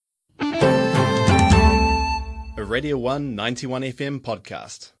Radio 1 91 FM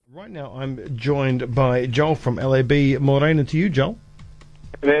podcast. Right now I'm joined by Joel from LAB. Morena to you, Joel.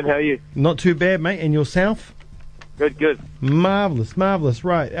 Hey man, how are you? Not too bad, mate. And yourself? Good. Marvellous.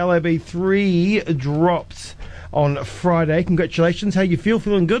 Right, LAB 3 dropped on Friday. Congratulations. How you feel?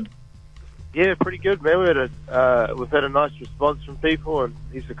 Feeling good? Yeah, pretty good, man. We've had a nice response from people and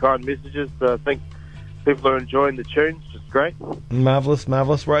heaps of kind messages. So I think people are enjoying the tunes, which is great. Marvellous.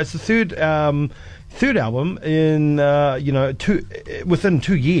 Right, it's the third album in within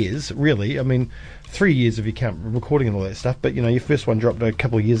 2 years, really. I mean, 3 years if you count recording and all that stuff. But your first one dropped a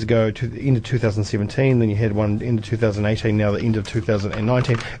couple of years ago, to the end of 2017. Then you had one end of 2018. Now the end of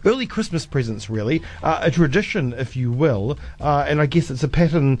 2019. Early Christmas presents, really, a tradition, if you will. And I guess it's a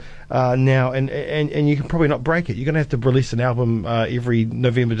pattern now. And you can probably not break it. You're going to have to release an album every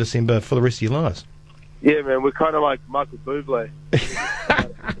November, December for the rest of your lives. Yeah, man. We're kind of like Michael Bublé.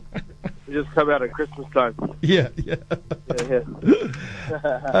 We just come out at Christmas time. Yeah.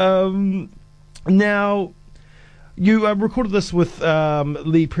 Now, you recorded this with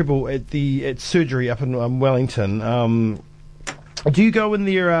Lee Preble at Surgery up in Wellington. Do you go in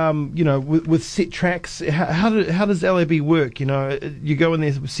there, with set tracks? How does LAB work? You go in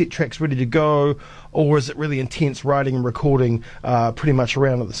there with set tracks ready to go, or is it really intense writing and recording pretty much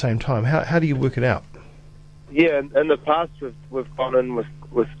around at the same time? How do you work it out? Yeah, in the past we've gone in with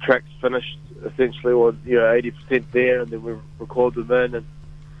tracks finished essentially, or 80% there, and then we record them in and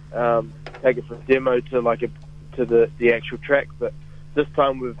take it from demo to the actual track. But this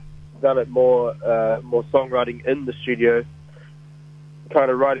time we've done it more songwriting in the studio, kind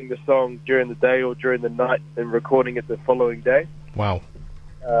of writing the song during the day or during the night and recording it the following day. Wow.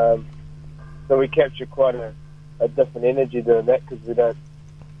 So we capture quite a different energy doing that, because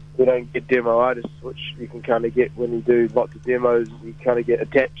we don't get demo-itis, which you can kind of get when you do lots of demos. You kind of get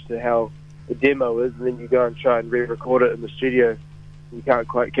attached to how the demo is, and then you go and try and re-record it in the studio. You can't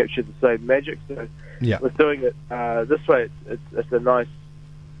quite capture the same magic. So with doing it this way, it's a nice.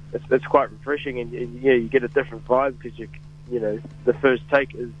 It's quite refreshing, and you get a different vibe, because the first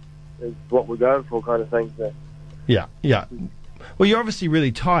take is what we're going for, kind of thing. So. Yeah. Well, you're obviously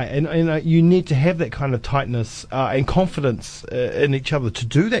really tight, and you need to have that kind of tightness and confidence in each other to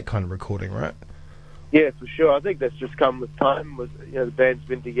do that kind of recording, right? Yeah, for sure. I think that's just come with time. The band's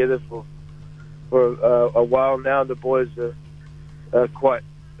been together for a while now. The boys are quite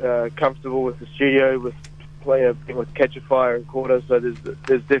comfortable with the studio, with playing with Catch a Fire and Quarter. So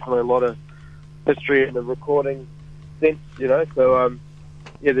there's definitely a lot of history in the recording sense, So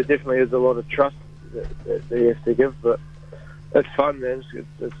there definitely is a lot of trust that you have to give, but. It's fun, man.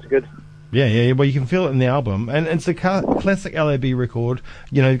 It's good. Yeah. Well, you can feel it in the album, and it's a classic LAB record.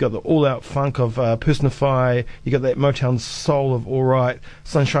 You've got the all-out funk of Personify. You got that Motown soul of All Right,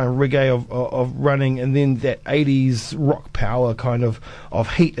 Sunshine Reggae of Running, and then that 80s rock power kind of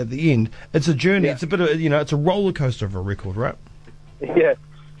heat at the end. It's a journey. Yeah. It's a bit of it's a roller coaster of a record, right? Yeah,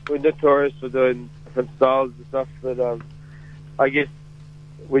 we're notorious for doing different styles and stuff, but I guess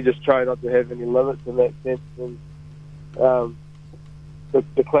we just try not to have any limits in that sense. And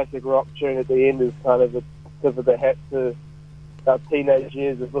the classic rock tune at the end is kind of a tip of the hat to our teenage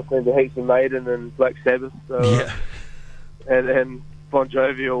years of listening to heaps of Maiden and Black Sabbath, and Bon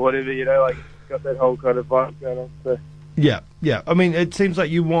Jovi or whatever, got that whole kind of vibe going on. So. Yeah. I mean, it seems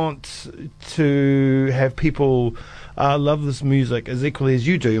like you want to have people love this music as equally as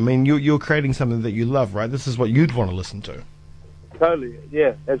you do. I mean, you're creating something that you love, right? This is what you'd want to listen to. Totally,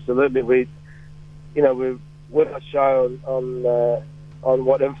 yeah, absolutely. We're not shy on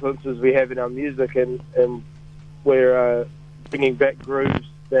what influences we have in our music, and we're bringing back grooves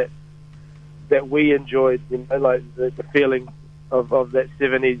that we enjoyed, like the feeling of that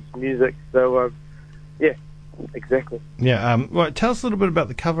 70s music. So, exactly. Yeah. Well, tell us a little bit about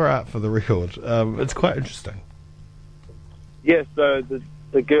the cover art for the record. It's quite interesting. Yeah. So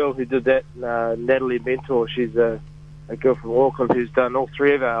the girl who did that, Natalie Mentor, she's a girl from Auckland who's done all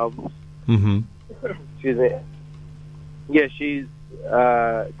three of our albums. Mm-hmm. Excuse me. Yeah, she's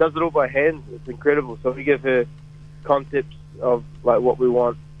does it all by hand. It's incredible. So we give her concepts of like what we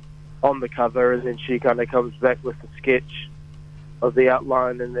want on the cover, and then she kind of comes back with the sketch of the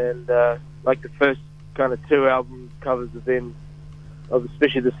outline, and then like the first kind of two album covers have been,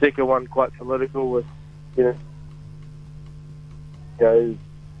 especially the second one, quite political with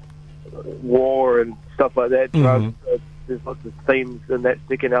war and stuff like that. Mm-hmm. There's lots of themes in that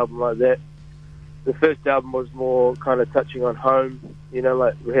second album like that. The first album was more kind of touching on home,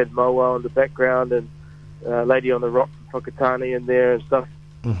 like we had Moa in the background and Lady on the Rock from Whakatane in there and stuff.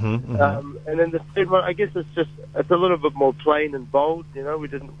 Mm-hmm, mm-hmm. And then the third one, I guess it's a little bit more plain and bold. We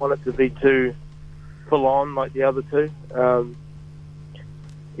didn't want it to be too full on like the other two.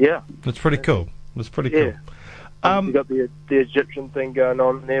 Yeah. That's pretty cool. That's pretty cool. Yeah. You got the Egyptian thing going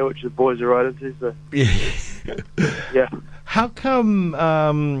on there, which the boys are right into. So yeah. How come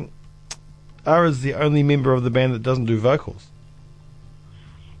Ara's the only member of the band that doesn't do vocals?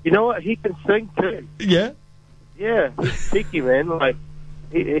 You know what? He can sing too. Yeah. Yeah, he's cheeky, man. Like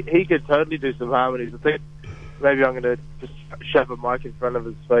he could totally do some harmonies. I think maybe I'm going to just shove a mic in front of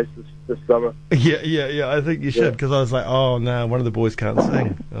his face this summer. Yeah. I think you should, because I was like, oh no, one of the boys can't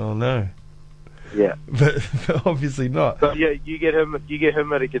sing. Oh no. Yeah, but obviously not. But yeah, you get him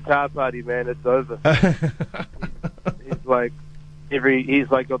at a guitar party, man. It's over.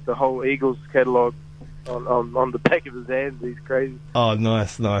 he's like got the whole Eagles catalog on the back of his hands. He's crazy. Oh,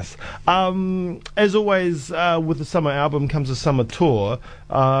 nice. As always, with the summer album comes a summer tour.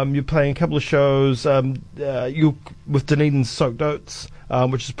 You're playing a couple of shows. You with Dunedin's Soaked Oats,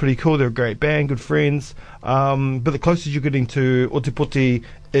 which is pretty cool. They're a great band, good friends. But the closest you're getting to Otepoti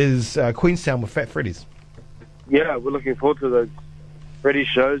is Queenstown with Fat Freddy's. Yeah, we're looking forward to those Freddy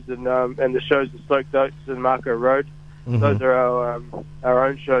shows and the shows at Soaked Oats and Marco Road. Mm-hmm. Those are our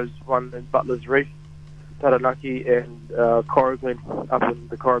own shows. One in Butler's Reef, Taranaki, and Corrigan up in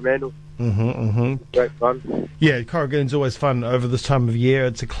the Coromandel. Great fun. Yeah, Corrigan's always fun over this time of year.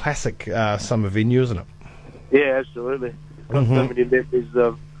 It's a classic summer venue, isn't it? Yeah, absolutely. I've got so many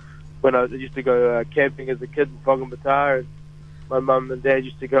memories when I used to go camping as a kid in Whangamata, and my mum and dad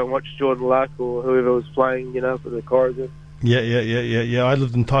used to go and watch Jordan Luck or whoever was playing, for the Corrigan. Yeah. I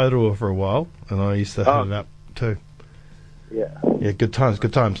lived in Tairua for a while, and I used to hit it up too. Yeah, good times.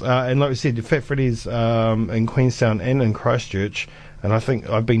 And like we said, Fat Freddy's in Queenstown and in Christchurch, and I think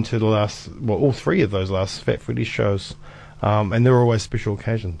I've been to all three of those last Fat Freddy's shows, and they're always special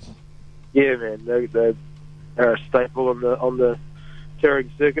occasions. Yeah, man, they're a staple on the touring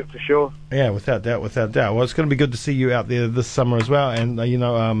circuit for sure. Yeah, without doubt. Well, it's going to be good to see you out there this summer as well, and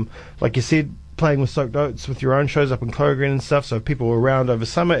like you said, playing with Soaked Oats with your own shows up in Corrigan and stuff, so people are around over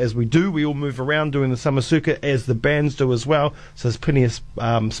summer, as we all move around doing the summer circuit, as the bands do as well, so there's plenty of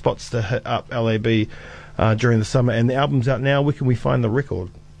spots to hit up LAB during the summer. And the album's out now. Where can we find the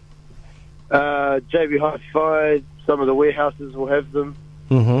record? JB Hi-Fi, some of the warehouses will have them.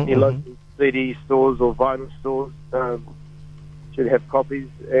 Any local CD stores or vinyl stores should have copies,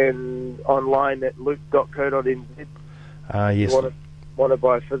 and online at loop.co.nz. Yes. You want to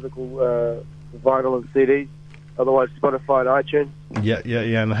buy physical vinyl and CDs, otherwise Spotify and iTunes. Yeah,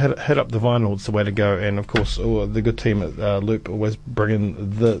 and hit up the vinyl, it's the way to go. And of course, the good team at Loop always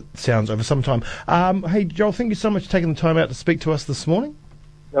bringing the sounds over sometime. Hey Joel, thank you so much for taking the time out to speak to us this morning.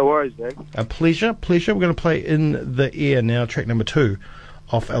 No worries, man. A pleasure. We're going to play In the Air now, track number 2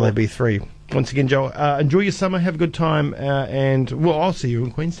 off LAB3. Once again, Joel, enjoy your summer, have a good time, and I'll see you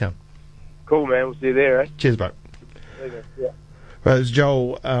in Queenstown. Cool, man, we'll see you there, eh? Cheers, bro. Yeah. Right, it's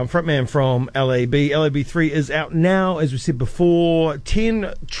Joel, frontman from LAB. LAB3 is out now, as we said before.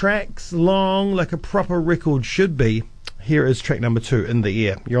 10 tracks long, like a proper record should be. Here is track number 2, In the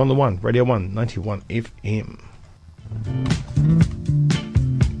Air. You're on the one, Radio 1, 91 FM.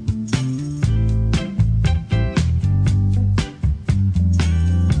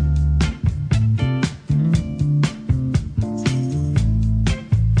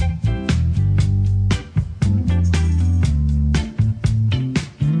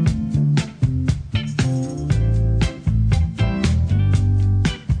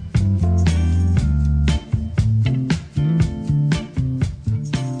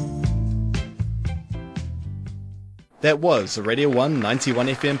 That was a Radio 1 91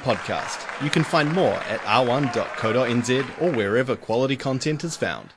 FM podcast. You can find more at r1.co.nz or wherever quality content is found.